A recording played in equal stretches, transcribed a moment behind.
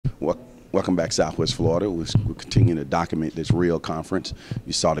Wel- Welcome back, Southwest Florida. We're continuing to document this real conference.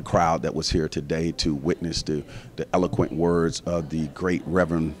 You saw the crowd that was here today to witness the eloquent words of the great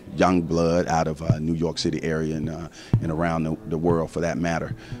Reverend Youngblood out of New York City area and around the world, for that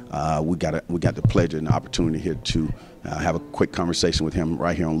matter. We got the pleasure and the opportunity here to have a quick conversation with him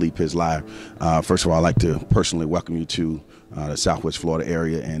right here on Leap His Live. First of all, I'd like to personally welcome you to the Southwest Florida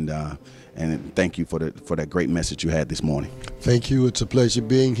area and thank you for that great message you had this morning. Thank you. It's a pleasure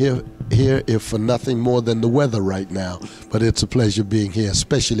being here, if for nothing more than the weather right now. But it's a pleasure being here,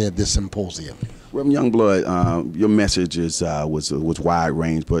 especially at this symposium. Reverend Youngblood, your message was wide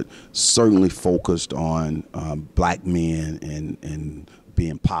range, but certainly focused on black men and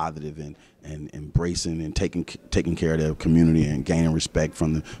being positive and embracing and taking care of their community and gaining respect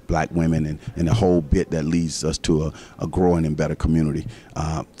from the black women and the whole bit that leads us to a growing and better community.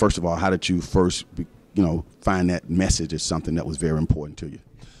 First of all, how did you first find that message as something that was very important to you?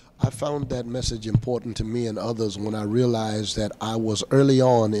 I found that message important to me and others when I realized that I was early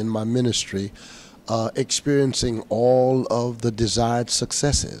on in my ministry experiencing all of the desired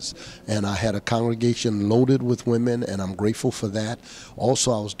successes. And I had a congregation loaded with women, and I'm grateful for that.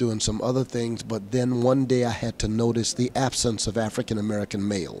 Also, I was doing some other things, but then one day I had to notice the absence of African American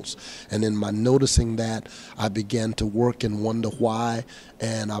males. And in my noticing that, I began to work and wonder why,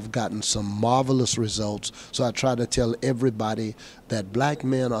 and I've gotten some marvelous results. So I try to tell everybody that black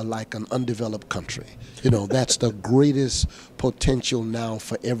men are like an undeveloped country. That's the greatest potential now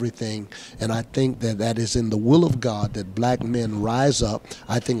for everything. And I think that is in the will of God that black men rise up.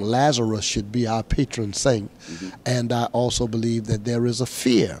 I think Lazarus should be our patron saint. Mm-hmm. And I also believe that there is a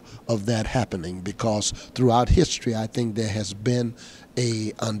fear of that happening because throughout history, I think there has been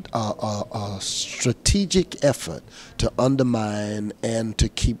a strategic effort to undermine and to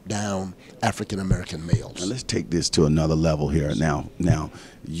keep down African American males. Now let's take this to another level here. Now,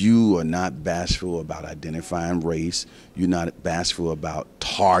 you are not bashful about identifying race. You're not bashful about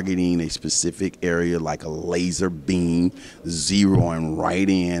targeting a specific area like a laser beam, zeroing right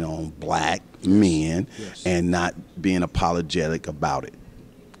in on black men, and not being apologetic about it.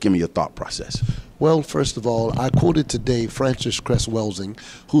 Give me your thought process. Well, first of all, I quoted today Francis Cress Welsing,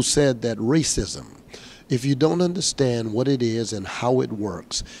 who said that racism, if you don't understand what it is and how it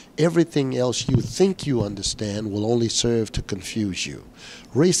works, everything else you think you understand will only serve to confuse you.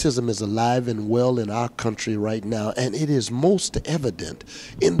 Racism is alive and well in our country right now, and it is most evident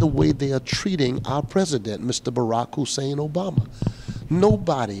in the way they are treating our president, Mr. Barack Hussein Obama.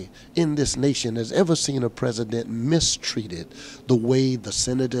 Nobody in this nation has ever seen a president mistreated the way the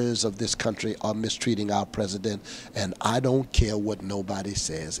senators of this country are mistreating our president, and I don't care what nobody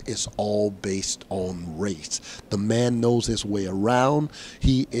says. It's all based on race. The man knows his way around.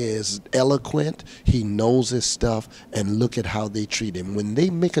 He is eloquent. He knows his stuff, and look at how they treat him. When they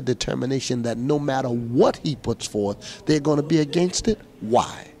make a determination that no matter what he puts forth, they're going to be against it,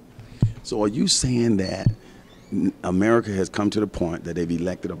 why? So are you saying that America has come to the point that they've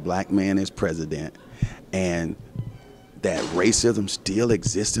elected a black man as president and that racism still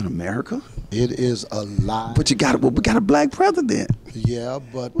exists in America? It is a lie. But we got a black president. Yeah,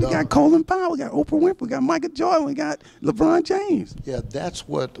 but we got Colin Powell, we got Oprah Winfrey, we got Michael Jordan, we got LeBron James. Yeah, that's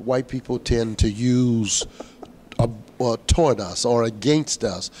what white people tend to use toward us or against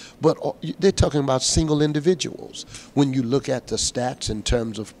us, but they're talking about single individuals. When you look at the stats in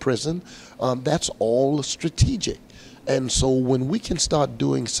terms of prison, that's all strategic. And so when we can start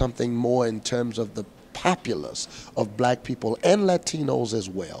doing something more in terms of the populace of black people and Latinos as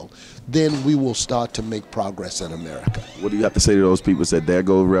well, then we will start to make progress in America. What do you have to say to those people who said, there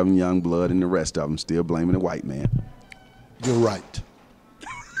goes Reverend Youngblood and the rest of them still blaming the white man? You're right.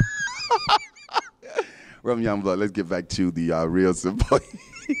 Reverend Youngblood, let's get back to the real Symposium.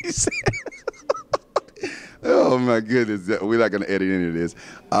 Oh my goodness, we're not going to edit any of this.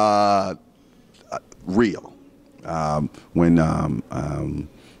 Real. When Bob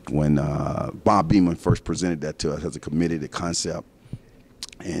Beamon first presented that to us as a committee, the concept,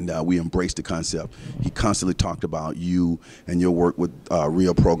 and we embraced the concept, he constantly talked about you and your work with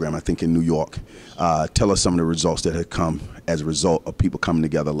Real program, I think in New York. Tell us some of the results that have come as a result of people coming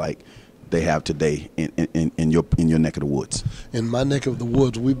together like they have today in your neck of the woods. In my neck of the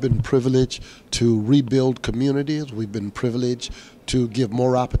woods, we've been privileged to rebuild communities. We've been privileged to give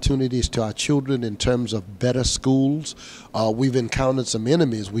more opportunities to our children in terms of better schools. We've encountered some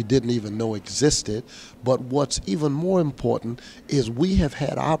enemies we didn't even know existed. But what's even more important is we have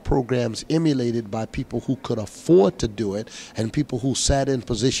had our programs emulated by people who could afford to do it and people who sat in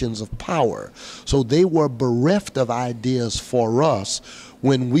positions of power. So they were bereft of ideas for us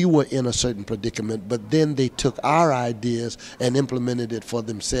when we were in a certain predicament, but then they took our ideas and implemented it for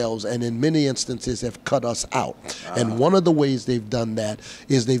themselves, and in many instances have cut us out. And one of the ways they've done that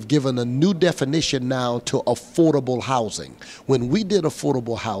is they've given a new definition now to affordable housing. When we did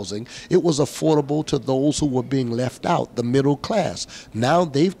affordable housing, it was affordable to those who were being left out, the middle class. Now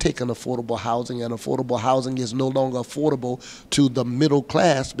they've taken affordable housing, and affordable housing is no longer affordable to the middle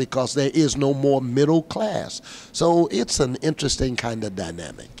class because there is no more middle class. So it's an interesting kind of dynamic.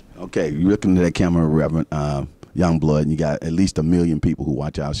 Okay, you're looking at that camera, Reverend Youngblood, and you got at least 1 million people who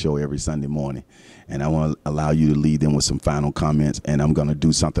watch our show every Sunday morning. And I want to allow you to lead them with some final comments, and I'm going to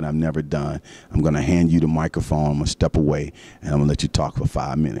do something I've never done. I'm going to hand you the microphone. I'm going to step away, and I'm going to let you talk for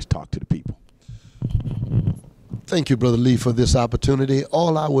 5 minutes. Talk to the people. Thank you, Brother Lee, for this opportunity.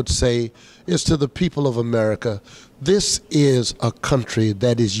 All I would say is to the people of America, this is a country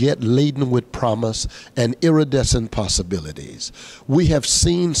that is yet laden with promise and iridescent possibilities. We have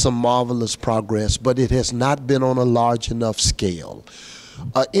seen some marvelous progress, but it has not been on a large enough scale.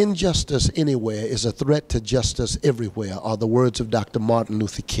 Injustice anywhere is a threat to justice everywhere are the words of Dr. Martin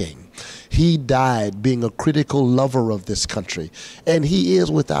Luther King. He died being a critical lover of this country, and he is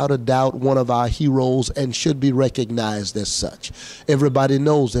without a doubt one of our heroes and should be recognized as such. Everybody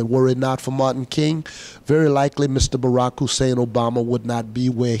knows that were it not for Martin King, very likely Mr. Barack Hussein Obama would not be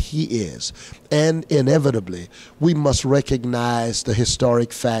where he is. And inevitably, we must recognize the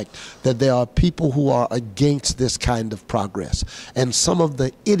historic fact that there are people who are against this kind of progress. And some of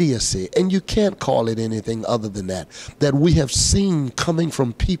the idiocy, and you can't call it anything other than that we have seen coming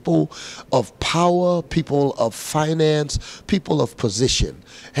from people of power, people of finance, people of position,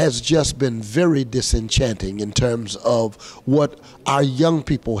 has just been very disenchanting in terms of what our young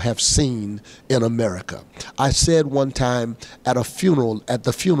people have seen in America. I said one time at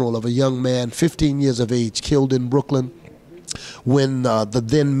the funeral of a young man, 15 years of age, killed in Brooklyn, when the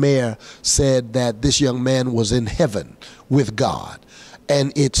then mayor said that this young man was in heaven with God.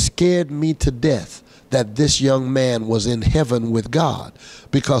 And it scared me to death that this young man was in heaven with God,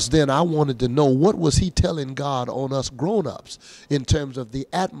 because then I wanted to know, what was he telling God on us grown-ups in terms of the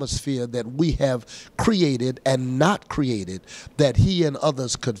atmosphere that we have created and not created that he and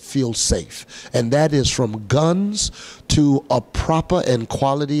others could feel safe. And that is from guns to a proper and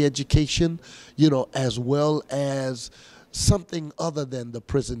quality education, as well as something other than the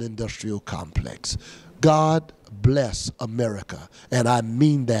prison industrial complex. God bless America, and I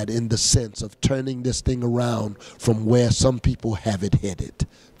mean that in the sense of turning this thing around from where some people have it headed.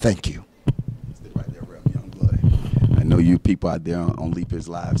 Thank you. Right there, Reverend Youngblood. I know you people out there on Leap Is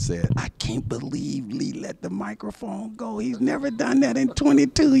Live said, I can't believe Lee let the microphone go. He's never done that in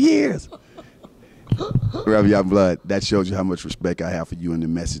 22 years. Reverend Youngblood, that shows you how much respect I have for you and the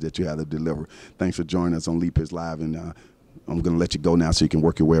message that you have to deliver. Thanks for joining us on Leap Is Live, and I'm going to let you go now so you can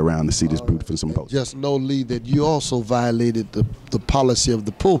work your way around to see this beautiful symposium. Just know, Lee, that you also violated the policy of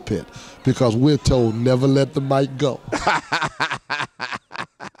the pulpit, because we're told never let the mic go.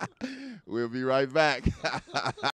 We'll be right back.